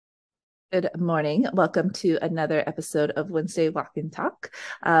Good morning. Welcome to another episode of Wednesday Walk and Talk.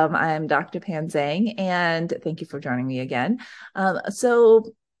 I'm Dr. Pan Zhang, and thank you for joining me again. As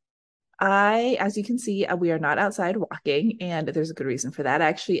you can see, we are not outside walking, and there's a good reason for that. I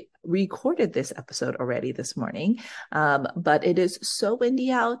actually recorded this episode already this morning, but it is so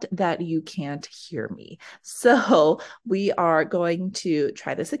windy out that you can't hear me. So we are going to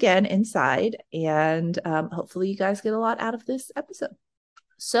try this again inside, and hopefully you guys get a lot out of this episode.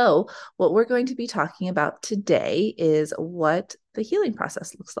 So, what we're going to be talking about today is what the healing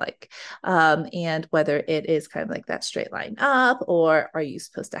process looks like, and whether it is kind of like that straight line up, or are you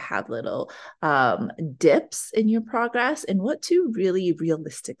supposed to have little dips in your progress, and what to really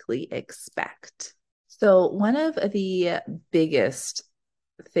realistically expect. So, one of the biggest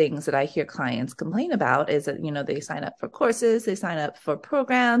things that I hear clients complain about is that, they sign up for courses, they sign up for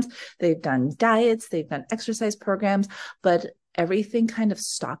programs, they've done diets, they've done exercise programs, but everything kind of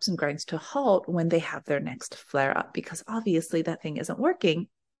stops and grinds to a halt when they have their next flare up, because obviously that thing isn't working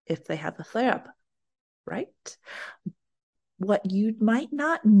if they have a flare up, right? What you might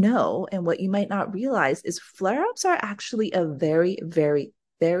not know and what you might not realize is flare ups are actually a very, very,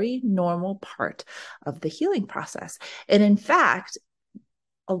 very normal part of the healing process. And in fact,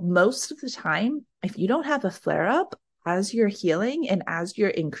 most of the time, if you don't have a flare up as you're healing and as you're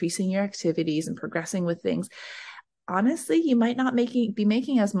increasing your activities and progressing with things, honestly, you might not be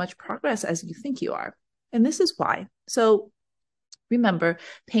making as much progress as you think you are. And this is why. So remember,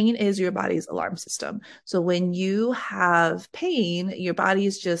 pain is your body's alarm system. So when you have pain, your body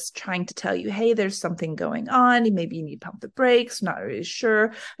is just trying to tell you, hey, there's something going on. Maybe you need to pump the brakes, not really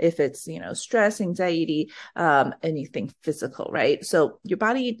sure if it's, stress, anxiety, anything physical, right? So your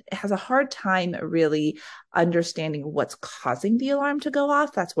body has a hard time really understanding what's causing the alarm to go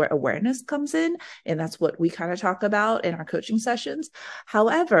off. That's where awareness comes in. And that's what we kind of talk about in our coaching sessions.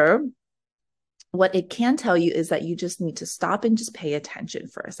 However, what it can tell you is that you just need to stop and just pay attention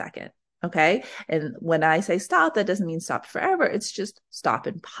for a second. Okay. And when I say stop, that doesn't mean stop forever. It's just stop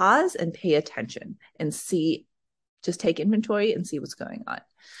and pause and pay attention and see, just take inventory and see what's going on.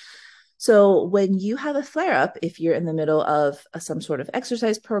 So when you have a flare up, if you're in the middle of some sort of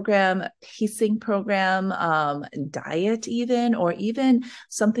exercise program, pacing program, diet even, or even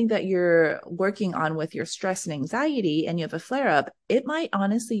something that you're working on with your stress and anxiety, and you have a flare up, it might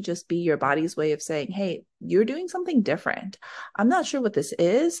honestly just be your body's way of saying, hey, you're doing something different. I'm not sure what this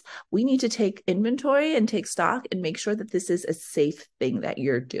is. We need to take inventory and take stock and make sure that this is a safe thing that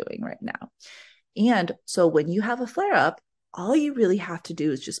you're doing right now. And so when you have a flare up, all you really have to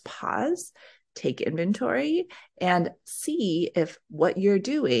do is just pause, take inventory, and see if what you're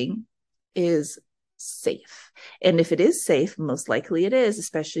doing is safe. And if it is safe, most likely it is,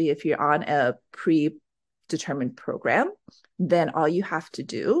 especially if you're on a predetermined program, then all you have to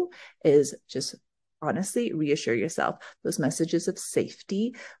do is just honestly reassure yourself. Those messages of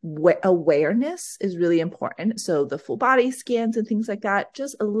safety, awareness is really important. So the full body scans and things like that,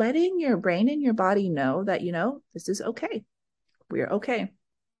 just letting your brain and your body know that, this is okay. We're okay.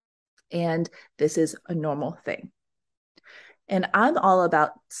 And this is a normal thing. And I'm all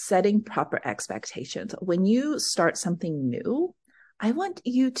about setting proper expectations. When you start something new, I want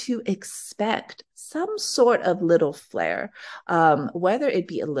you to expect some sort of little flare, whether it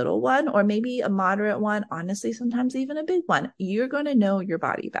be a little one or maybe a moderate one, honestly, sometimes even a big one. You're going to know your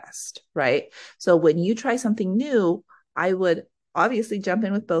body best, right? So when you try something new, I would obviously jump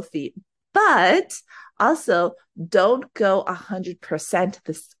in with both feet, but also don't go 100%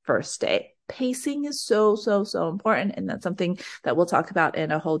 this first day. Pacing is so, so, so important. And that's something that we'll talk about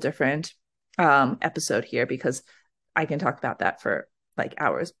in a whole different episode here, because I can talk about that for like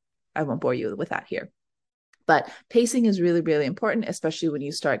hours. I won't bore you with that here. But pacing is really, really important, especially when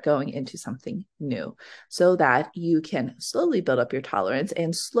you start going into something new, so that you can slowly build up your tolerance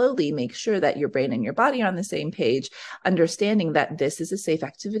and slowly make sure that your brain and your body are on the same page, understanding that this is a safe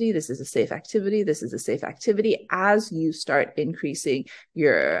activity, this is a safe activity, this is a safe activity, as you start increasing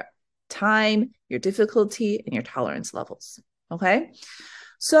your time, your difficulty, and your tolerance levels. Okay.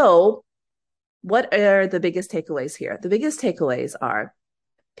 So what are the biggest takeaways here? The biggest takeaways are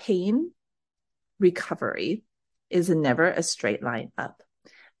pain recovery is never a straight line up.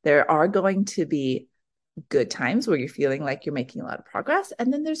 There are going to be good times where you're feeling like you're making a lot of progress,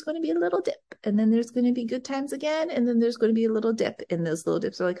 and then there's going to be a little dip, and then there's going to be good times again, and then there's going to be a little dip, and those little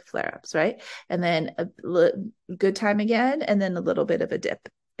dips are like flare-ups, right? And then a good time again, and then a little bit of a dip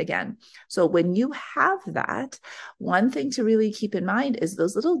again. So when you have that, one thing to really keep in mind is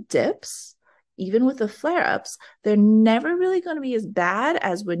those little dips even with the flare-ups, they're never really going to be as bad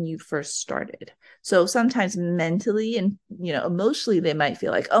as when you first started. So sometimes mentally and emotionally, they might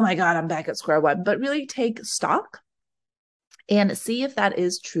feel like, oh my God, I'm back at square one, but really take stock and see if that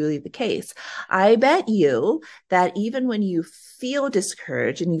is truly the case. I bet you that even when you feel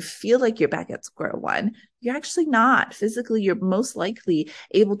discouraged and you feel like you're back at square one, you're actually not. Physically, you're most likely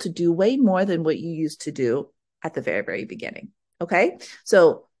able to do way more than what you used to do at the very, very beginning. Okay.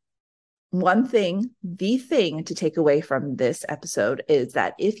 So the thing to take away from this episode is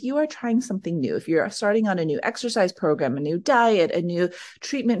that if you are trying something new, if you're starting on a new exercise program, a new diet, a new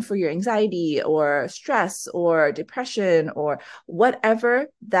treatment for your anxiety or stress or depression or whatever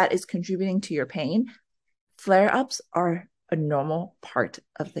that is contributing to your pain, flare ups are a normal part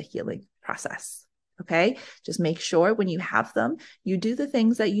of the healing process. Okay. Just make sure when you have them, you do the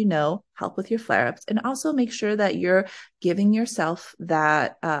things that help with your flare ups, and also make sure that you're giving yourself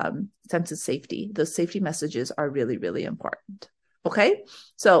that sense of safety. Those safety messages are really, really important. Okay.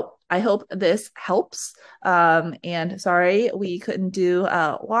 So I hope this helps. And sorry, we couldn't do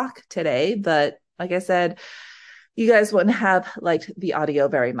a walk today, but like I said, you guys wouldn't have liked the audio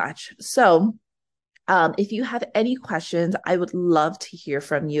very much. So if you have any questions, I would love to hear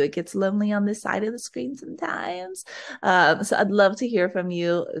from you. It gets lonely on this side of the screen sometimes. So I'd love to hear from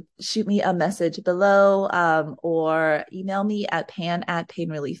you. Shoot me a message below or email me at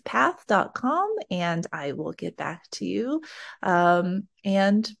pan@painreliefpath.com and I will get back to you.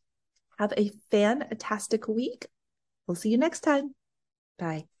 And have a fantastic week. We'll see you next time.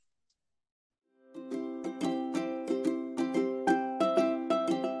 Bye.